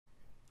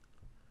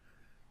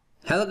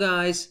Hello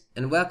guys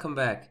and welcome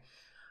back.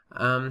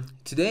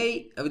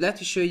 Today I would like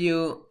to show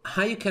you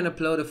how you can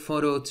upload a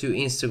photo to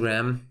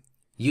Instagram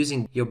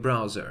using your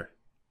browser.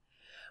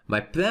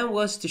 My plan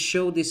was to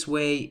show this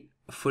way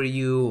for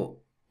you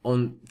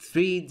on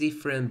 3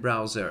 different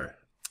browsers.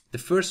 The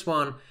first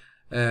one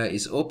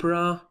is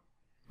Opera,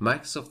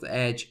 Microsoft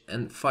Edge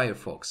and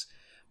Firefox.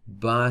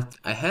 But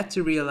I had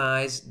to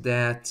realize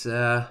that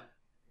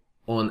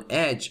on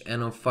Edge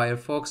and on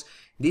Firefox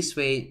this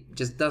way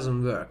just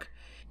doesn't work.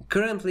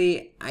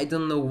 Currently, I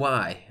don't know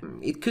why.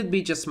 It could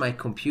be just my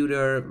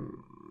computer.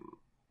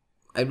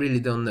 I really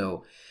don't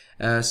know.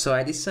 So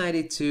I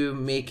decided to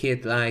make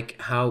it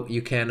like how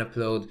you can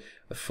upload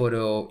a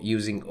photo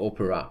using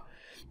Opera,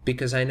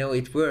 because I know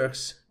it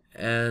works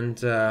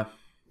and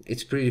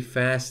it's pretty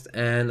fast,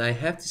 and I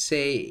have to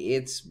say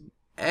it's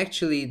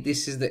actually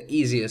this is the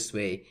easiest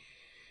way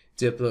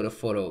to upload a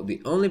photo.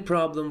 The only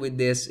problem with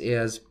this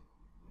is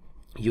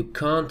you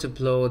can't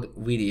upload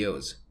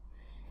videos.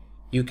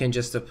 You can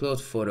just upload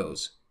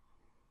photos.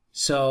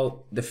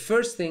 So the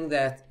first thing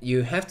that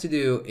you have to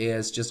do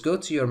is just go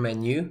to your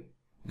menu,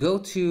 go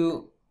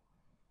to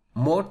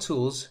More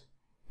Tools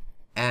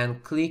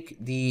and click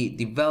the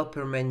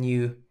Developer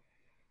menu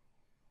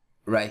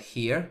right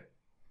here,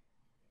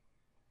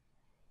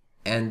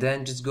 and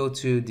then just go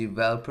to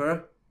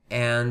Developer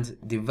and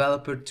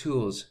Developer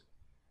Tools.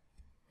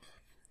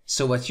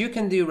 So what you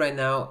can do right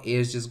now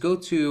is just go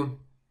to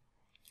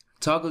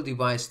Toggle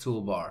Device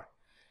Toolbar,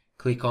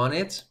 click on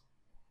it.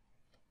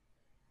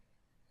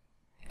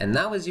 And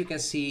now, as you can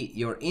see,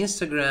 your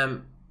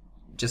Instagram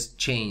just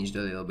changed a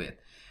little bit.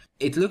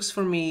 It looks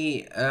for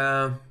me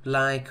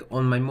like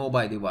on my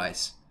mobile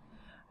device.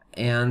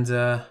 And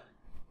the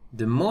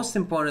most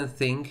important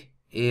thing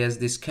is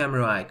this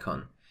camera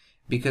icon.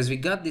 Because we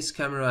got this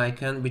camera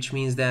icon, which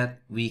means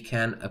that we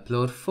can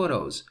upload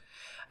photos.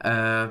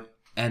 And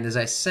as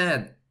I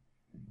said,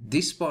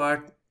 this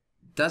part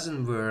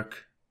doesn't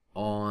work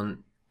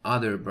on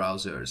other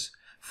browsers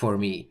for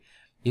me.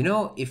 You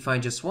know, if I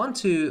just want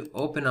to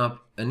open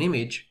up an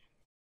image,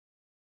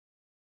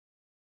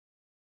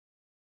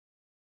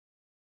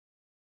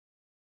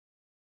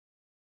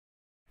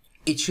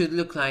 it should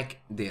look like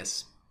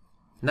this.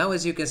 Now,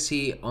 as you can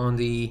see on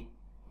the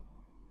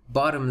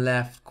bottom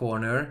left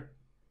corner,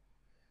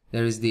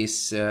 there is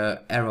these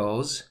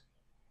arrows.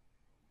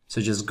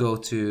 So just go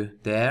to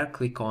there,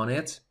 click on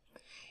it.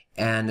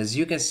 And as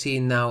you can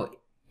see now,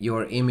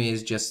 your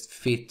image just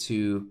fit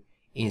to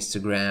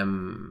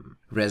Instagram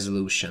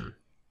resolution.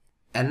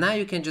 And now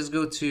you can just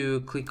go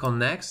to click on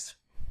next.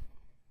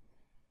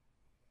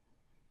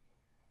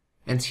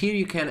 And here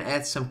you can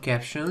add some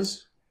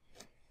captions.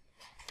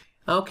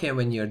 Okay,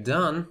 when you're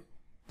done,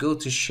 go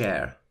to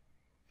share.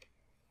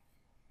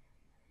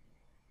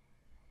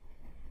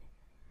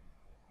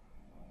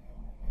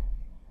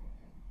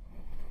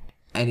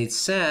 And it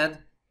said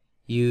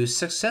you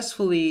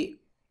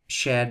successfully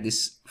shared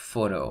this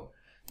photo.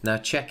 Now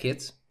check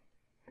it.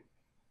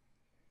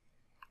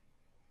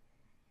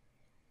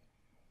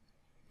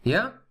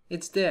 Yeah,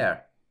 it's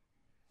there.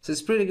 So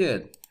it's pretty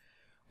good.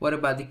 What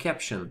about the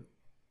caption?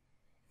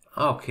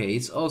 Okay,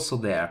 it's also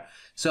there.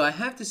 So I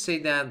have to say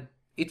that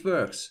it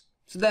works.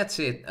 So that's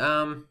it.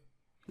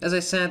 As I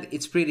said,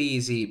 it's pretty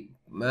easy.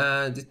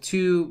 The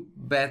 2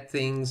 bad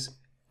things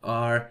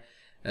are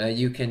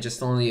you can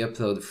just only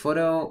upload a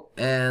photo,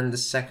 and the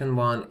second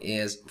one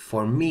is,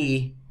 for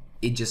me,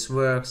 it just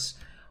works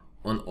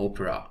on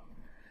Opera.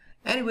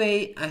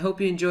 Anyway, I hope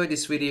you enjoyed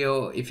this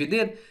video. If you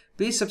did,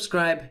 please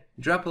subscribe,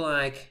 drop a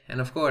like, and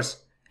of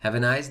course, have a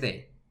nice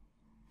day.